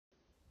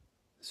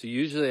So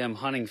usually I'm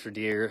hunting for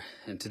deer,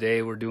 and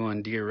today we're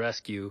doing deer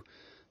rescue.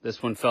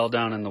 This one fell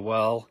down in the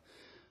well,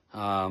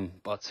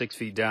 about 6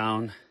 feet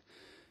down,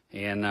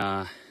 and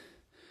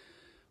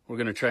we're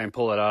gonna try and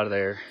pull it out of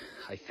there.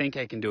 I think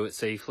I can do it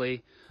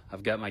safely.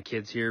 I've got my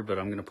kids here, but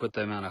I'm gonna put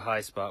them on a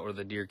high spot where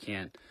the deer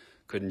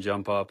couldn't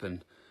jump up,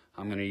 and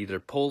I'm gonna either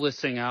pull this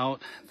thing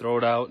out, throw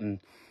it out, and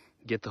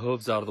get the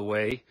hooves out of the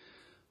way,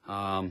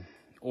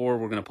 or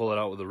we're gonna pull it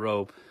out with a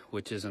rope,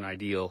 which isn't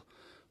ideal,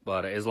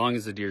 but as long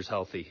as the deer's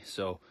healthy.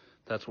 So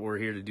that's what we're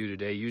here to do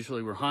today.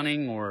 Usually we're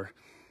hunting or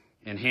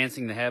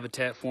enhancing the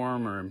habitat for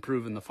them or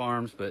improving the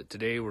farms, but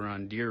today we're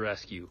on deer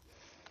rescue.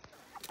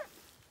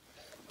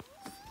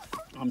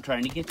 I'm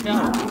trying to get you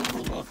out.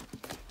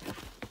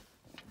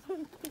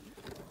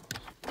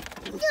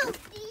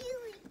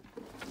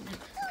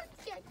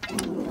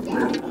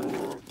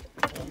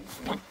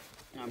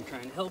 I'm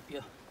trying to help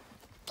you.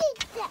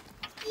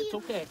 It's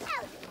okay.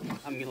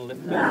 I'm gonna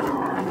lift you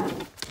up.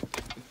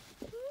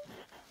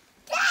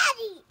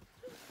 Daddy!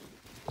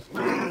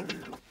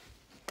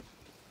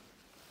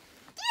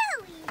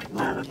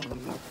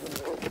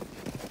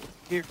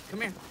 Here,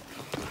 come here.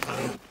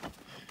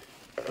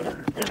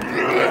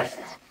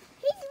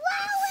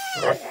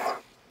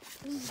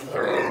 He's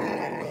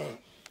rolling!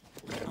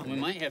 We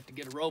might have to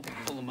get a rope and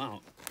pull him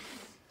out.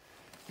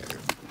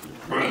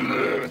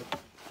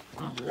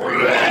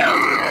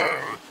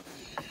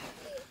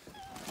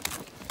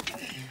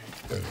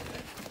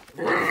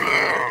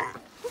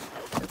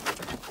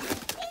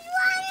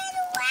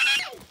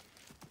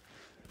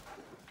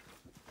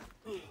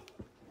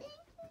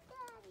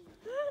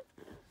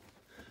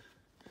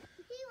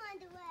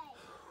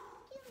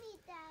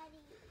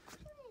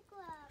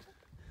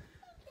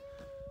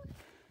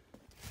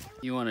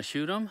 You want to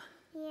shoot him?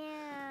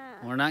 Yeah.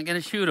 We're not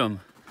going to shoot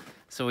him.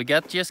 So we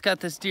just got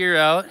this deer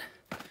out.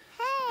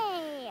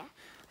 Hey!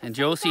 And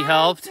Josie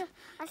helped,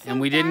 and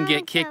we didn't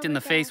get kicked in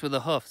the face with a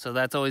hoof, so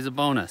that's always a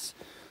bonus.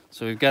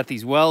 So we've got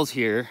these wells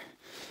here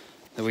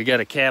that we got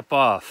to cap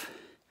off.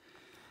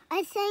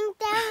 I think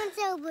that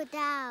one's over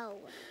down.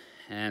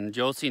 And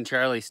Josie and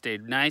Charlie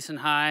stayed nice and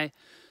high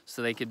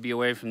so they could be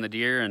away from the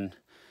deer, and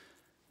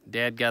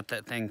Dad got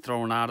that thing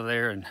thrown out of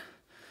there and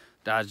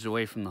dodged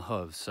away from the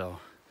hooves. So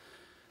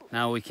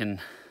now we can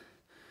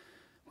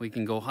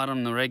go hunt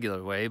them the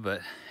regular way,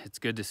 but it's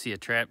good to see a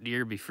trapped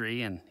deer be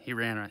free, and he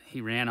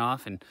ran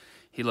off, and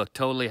he looked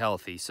totally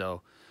healthy.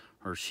 So,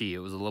 or she, it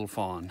was a little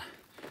fawn,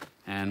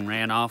 and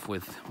ran off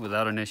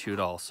without an issue at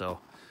all. So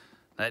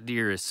that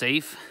deer is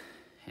safe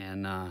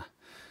and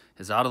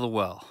is out of the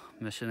well.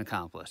 Mission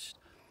accomplished.